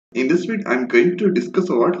In this video, I'm going to discuss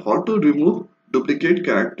about how to remove duplicate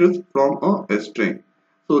characters from a string.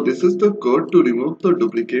 So this is the code to remove the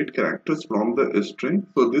duplicate characters from the string.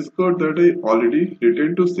 So this code that I already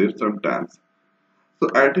written to save some time. So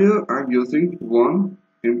at here I'm using one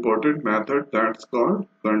important method that's called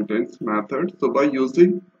contains method. So by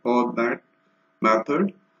using that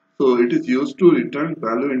method, so it is used to return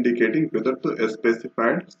value indicating whether the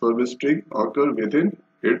specified substring occur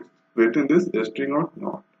within this string or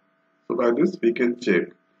not. So by this we can check.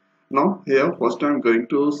 Now here first I'm going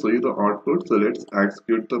to show you the output. So let's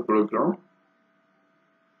execute the program.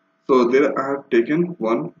 So there I have taken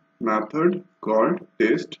one method called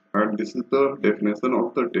test, and this is the definition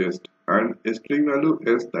of the test, and string value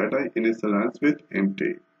is that I initialize with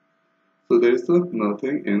empty. So there is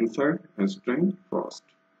nothing inside a string first,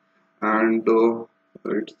 and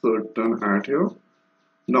let's turn at here.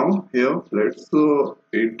 Now here let's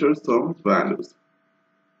enter some values.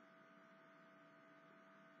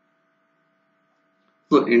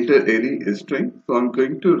 So enter any string. So I'm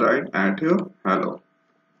going to write at here hello,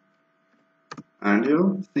 and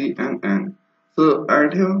here C and N. So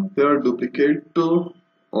at here there are duplicate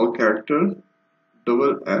or characters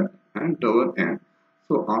double F and double N.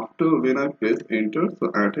 So after when I press enter,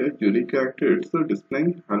 so at here unique character it's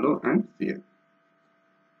displaying hello and CN.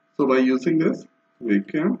 So by using this we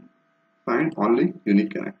can find only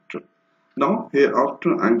unique character. Now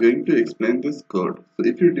hereafter I'm going to explain this code. So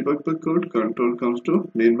if you debug the code, control comes to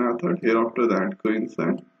main method. Hereafter that go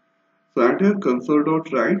inside. So at here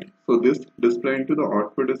console.write, so this display into the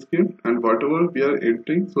output script, and whatever we are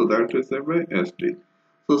entering, so that is saved by st.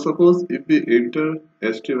 So suppose if we enter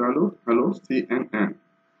st value hello C and N.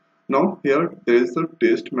 Now here there is a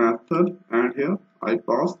test method, and here I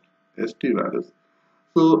pass st values.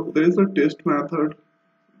 So there is a test method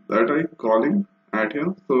that I calling at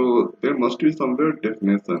here. So there must be somewhere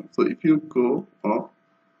definition. So if you go up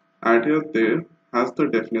at here, there has the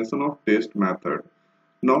definition of test method.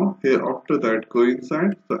 Now here after that go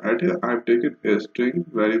inside. So at here I have taken a string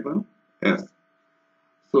variable s.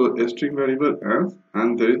 So a string variable s,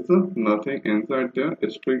 and there is nothing inside there,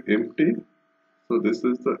 a string empty. So this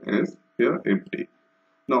is the s, here empty.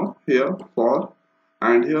 Now here for,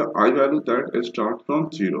 and here I value that starts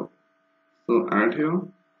from 0. So at here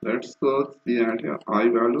let's see at here I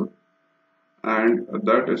value, and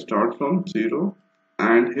that starts from 0,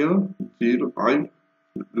 and here 0 I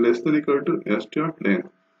less than equal to str length.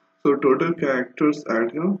 So total characters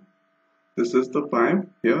at here, this is the 5,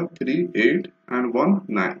 here 3, 8 and 1,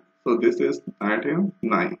 9. So this is at here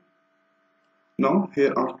 9. Now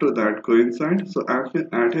here after that go inside. So at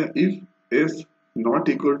here if s not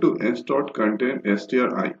equal to s dot contain str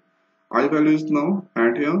I value is now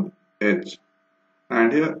at here h,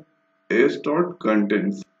 and here s dot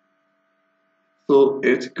contains. So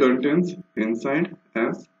h contains inside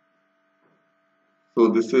s. So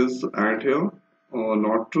this is at here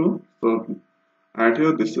not true. So at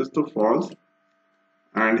here this is the false,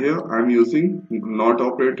 and here I'm using not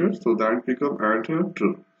operator, so that become at here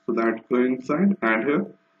true. So that go inside, and here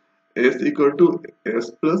s equal to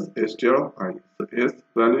s plus str of I. So s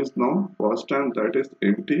value is now first time, that is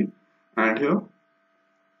empty, and here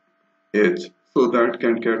h. So that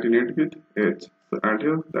concatenate with h. So and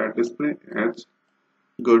here that display h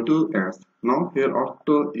go to s. Now here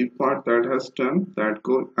after if part that has done, that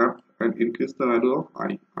go up and increase the value of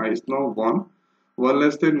I. I is now 1. 1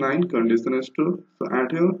 less than 9, condition is true. So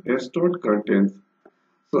at here s dot contains.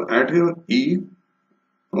 So at here e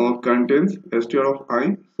contains str of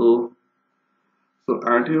I. So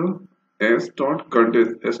at here s dot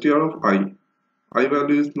contains str of I. I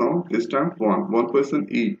value is now this time 1.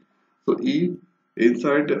 1% e. So e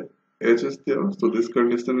inside h is there. So this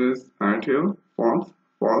condition is at here false.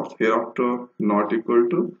 False. Hereafter not equal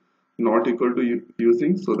to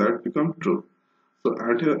using, so that become true. So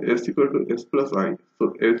at here s equal to s plus I.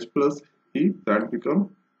 So h plus e, that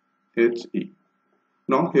become he.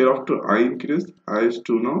 Now hereafter I increase, I is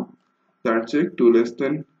 2 now. That check 2 less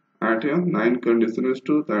than, at here 9 condition is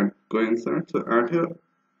true, that go inside. So at here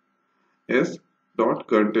s dot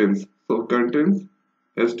contains. So contains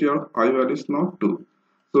str of I value is now 2.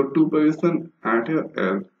 So 2 position at here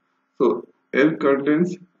L. So L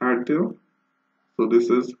contains at there. So this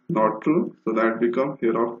is not true. So that become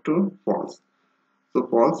hereafter false. So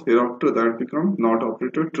false, hereafter that become not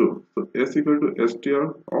operator true. So s equal to str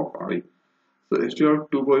of I. So str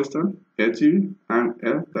of 2 position he and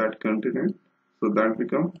l, that continent. So that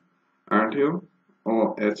become at here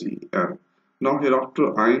or hel. Now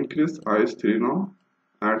hereafter I increase, I is 3 now.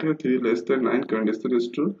 At here 3 less than 9 condition is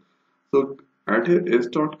true. So at here s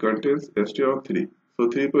dot contains str of 3. So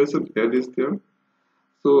 3% l is there.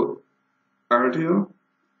 So add here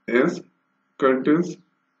S contains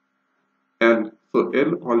L. So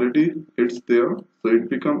L already it's there. So it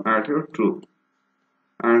become add here true.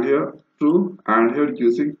 And here true, and here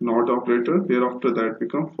using not operator, hereafter that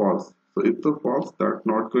become false. So if the false, that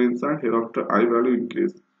not coincide, hereafter I value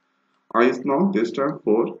increase. I is now this time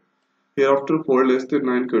 4. Hereafter 4 less than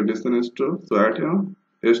 9 condition is true. So at here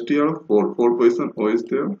str 4 position O is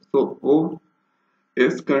there. So O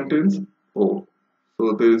S contains O.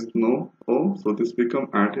 So there is no O. So this become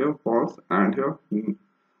at here false, and here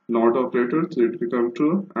not operator, so it become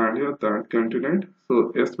true, and here that concatenate.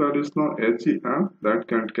 So S value is now HEF that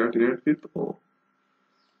concatenate with O.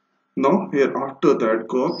 Now here after that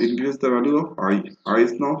go up, increase the value of I. I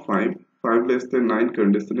is now 5. 5 less than 9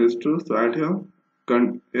 condition is true. So at here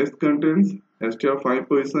S contains str5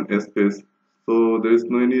 position S space. So there is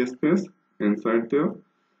no any space inside there.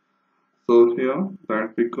 So here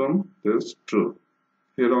that become this true.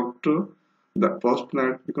 Hereafter the first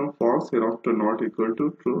that become false, hereafter not equal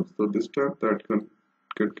to true. So this time that can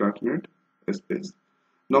concatenate space.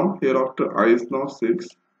 Now hereafter I is now 6.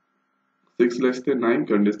 6 less than 9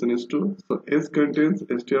 condition is true. So S contains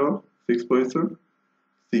str of 6 position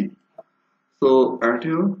C. So at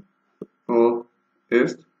here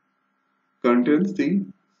S contains C.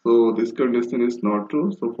 So this condition is not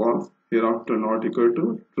true. So false. Hereafter not equal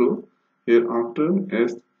to true. Hereafter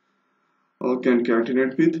S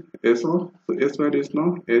concatenate with S of. So S value is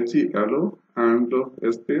now HELO and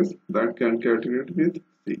S space that concatenate with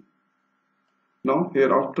C. Now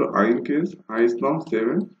hereafter I in case I is now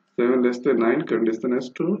 7. 7 less than 9 condition is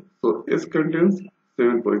true. So S contains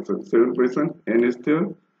 7 position. 7 position N is there.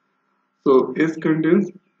 So S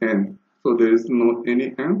contains N. So there is no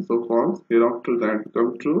any N. So false. Hereafter that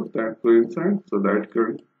become true. That coincide. So that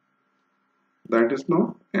is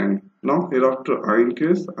now N. Now hereafter I in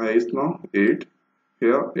case I is now 8.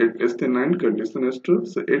 Here 8 less than 9 condition is true.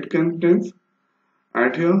 So 8 contains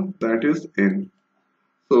at here that is N.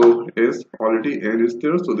 So S already N is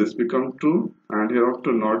there. So this become true, and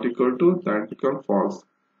hereafter not equal to that become false.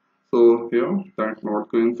 So here that not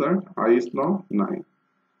coincide. I is now 9.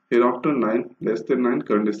 Hereafter 9 less than 9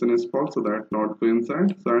 condition is false, so that not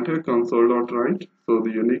coincide. So at here console.write. So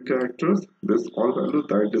the unique characters, this all value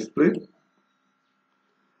that display.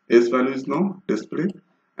 S value is now display,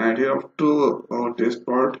 and hereafter our test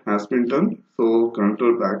part has been done. So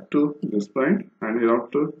control back to this point, and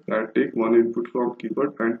hereafter that take one input from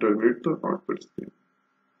keyboard and terminate the output screen.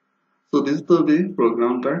 So this is the way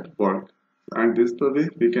program that work, and this is the way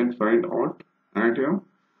we can find out and here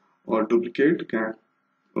or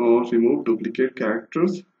remove duplicate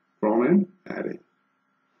characters from an array.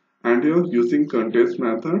 And here using context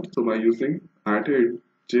method, so by using at a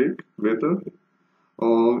check whether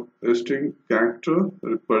a string character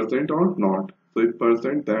present or not. So if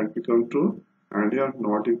present, that become true, and here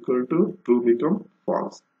not equal to true become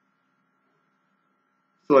false.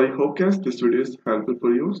 So I hope guys this video is helpful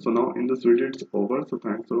for you. So now in this video it's over. So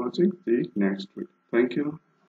thanks for watching. See you next week. Thank you.